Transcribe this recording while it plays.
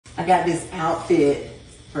I got this outfit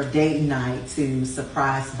for date night to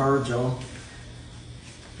surprise Virgil.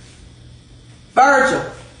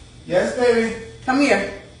 Virgil! Yes, baby. Come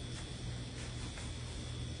here.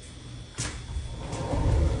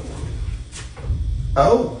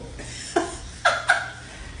 Oh.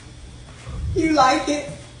 You like it?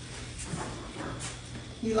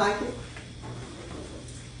 You like it?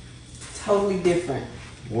 Totally different.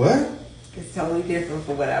 What? It's totally different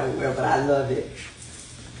from what I would wear, but I love it.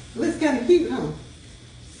 Looks kind of cute, huh?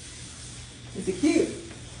 Is it cute?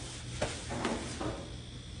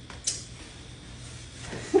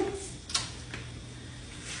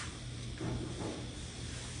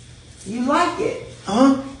 You like it?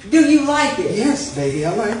 Huh? Do you like it? Yes, baby,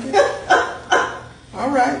 I like it. All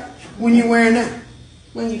right. When you wearing that?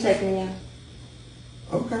 When you take me in?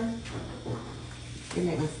 Okay. Give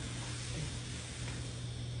me one.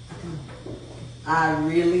 I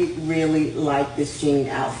really, really like this jean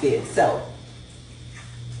outfit. So,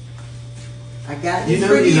 I got this You know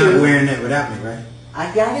for you're you. not wearing that without me, right?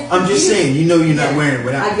 I got it for I'm just you. saying, you know you're not wearing it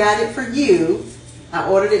without me. I got it for you. I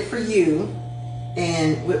ordered it for you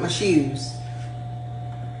and with my shoes.